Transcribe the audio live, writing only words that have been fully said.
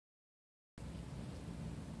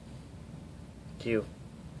You.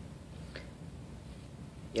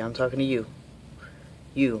 Yeah, I'm talking to you.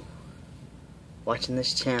 You. Watching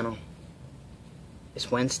this channel. It's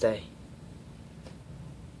Wednesday.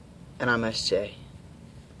 And I'm SJ.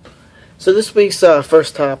 So this week's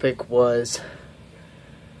first topic was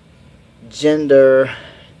gender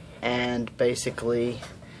and basically,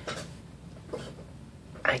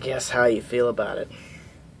 I guess, how you feel about it.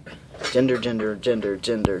 Gender.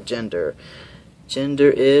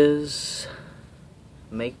 Gender is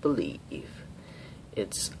make-believe.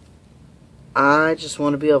 It's, I just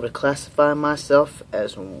want to be able to classify myself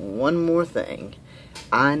as one more thing.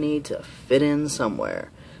 I need to fit in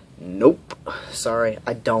somewhere. Nope. Sorry,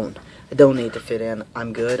 I don't. I don't need to fit in.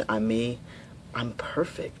 I'm good. I'm me. I'm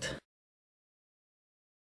perfect.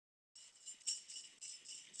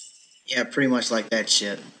 Yeah, pretty much like that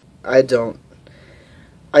shit. I don't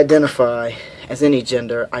identify as any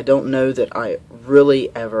gender. I don't know that I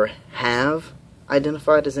really ever have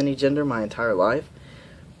identified as any gender my entire life.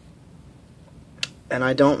 And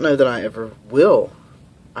I don't know that I ever will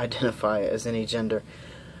identify as any gender,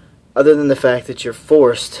 other than the fact that you're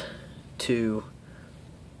forced to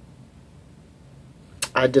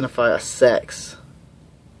identify a sex,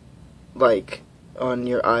 like on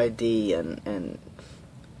your ID and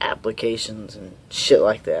applications and shit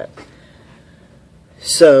like that.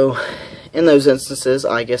 So, in those instances,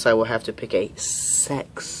 I guess I will have to pick a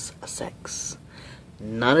sex.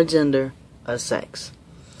 Not a gender, a sex.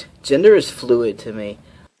 Gender is fluid to me.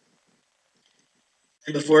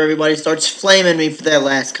 And before everybody starts flaming me for that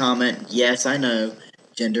last comment, yes, I know,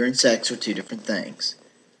 gender and sex are two different things.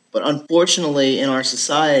 But unfortunately, in our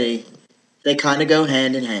society, they kind of go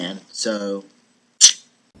hand in hand, so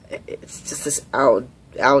it's just this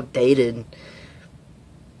outdated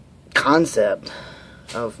concept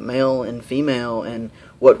of male and female and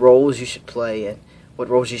what roles you should play and what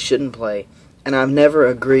roles you shouldn't play. And I've never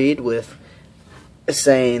agreed with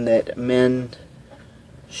saying that men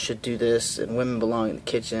should do this and women belong in the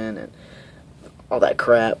kitchen and all that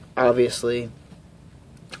crap, obviously.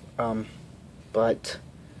 But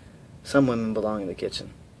some women belong in the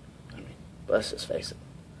kitchen. I mean, let's just face it.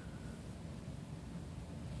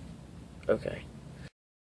 Okay.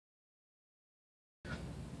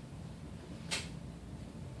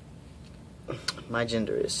 My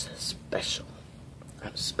gender is special.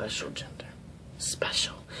 I'm special gender.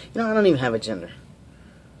 Special. You know, I don't even have a gender.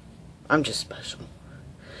 I'm just special.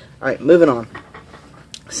 Alright, moving on.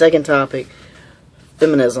 Second topic,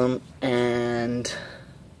 feminism and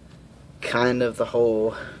kind of the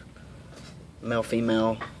whole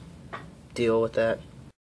male-female deal with that.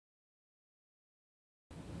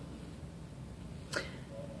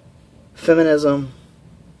 Feminism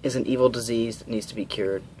is an evil disease that needs to be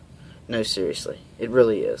cured. No, seriously. It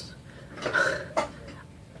really is.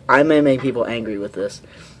 I may make people angry with this,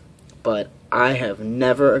 but I have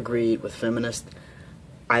never agreed with feminists.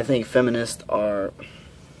 I think feminists are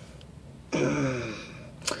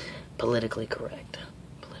politically correct.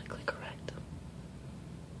 Politically correct.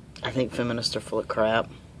 I think feminists are full of crap.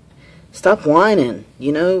 Stop whining.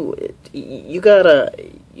 You know, you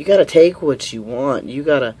gotta take what you want. You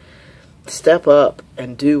gotta step up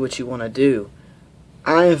and do what you want to do.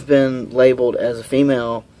 I have been labeled as a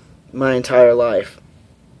female my entire life,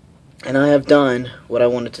 and I have done what I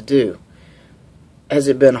wanted to do. Has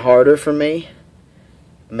it been harder for me?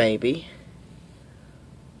 Maybe.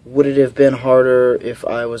 Would it have been harder if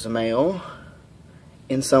I was a male?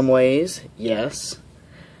 In some ways, yes.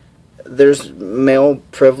 There's male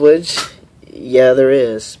privilege. Yeah, there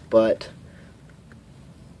is, but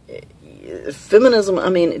feminism, I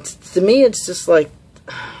mean, to me it's just like,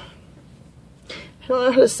 I don't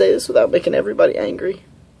know how to say this without making everybody angry.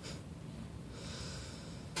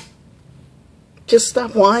 Just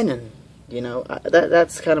stop whining, you know.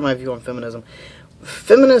 That's kind of my view on feminism.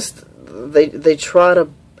 Feminists, they try to,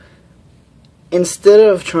 instead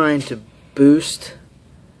of trying to boost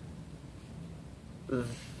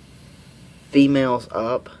females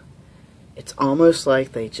up, it's almost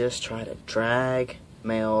like they just try to drag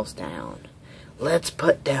males down. Let's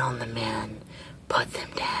put down the men. Put them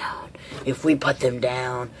down. If we put them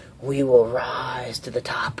down, we will rise to the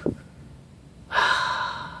top.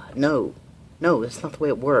 No, that's not the way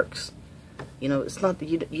it works. You know, it's not that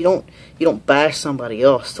you don't bash somebody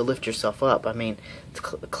else to lift yourself up. I mean, it's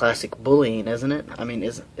classic bullying, isn't it? I mean,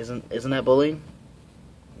 isn't that bullying?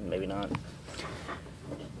 Maybe not.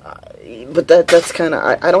 But that's kind of,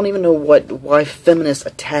 I don't even know why feminists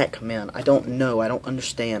attack men. I don't know. I don't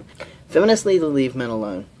understand. Feminists need to leave men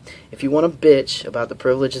alone. If you want to bitch about the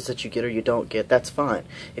privileges that you get or you don't get, that's fine.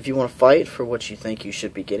 If you want to fight for what you think you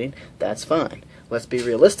should be getting, that's fine. Let's be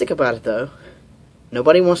realistic about it, though.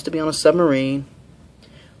 Nobody wants to be on a submarine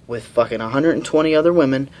with fucking 120 other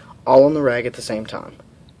women all on the rag at the same time.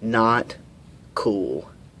 Not cool.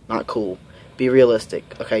 Not cool. Be realistic.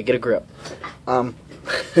 Okay, get a grip. But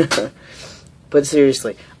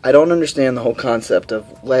seriously, I don't understand the whole concept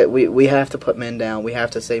of we have to put men down. We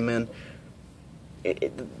have to say men.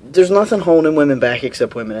 There's nothing holding women back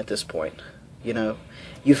except women at this point. You know,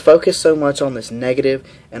 you focus so much on this negative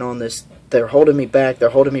and on this. They're holding me back. They're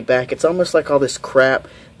holding me back. It's almost like all this crap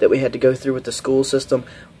that we had to go through with the school system.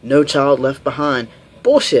 No child left behind.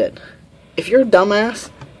 Bullshit. If you're a dumbass,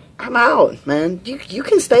 I'm out, man. You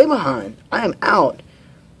can stay behind. I am out.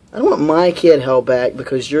 I don't want my kid held back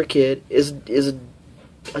because your kid is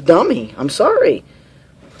a dummy. I'm sorry.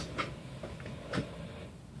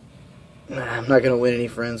 I'm not going to win any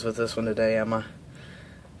friends with this one today, am I?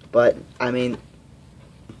 But, I mean,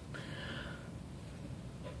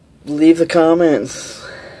 leave the comments,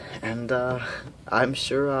 and I'm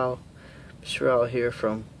sure I'll hear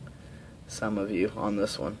from some of you on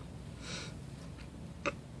this one.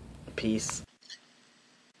 Peace.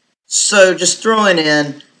 So, just throwing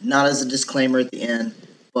in, not as a disclaimer at the end,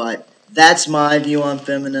 but that's my view on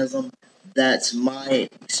feminism. That's my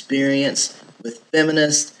experience with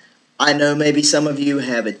feminists. I know maybe some of you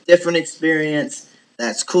have a different experience.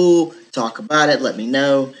 That's cool. Talk about it. Let me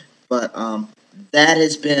know. But that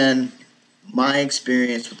has been my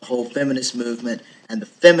experience with the whole feminist movement and the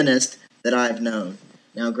feminist that I've known.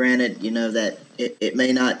 Now, granted, you know that it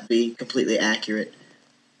may not be completely accurate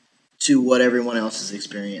to what everyone else has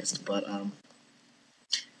experienced, but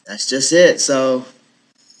that's just it. So,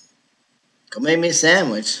 go make me a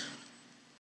sandwich.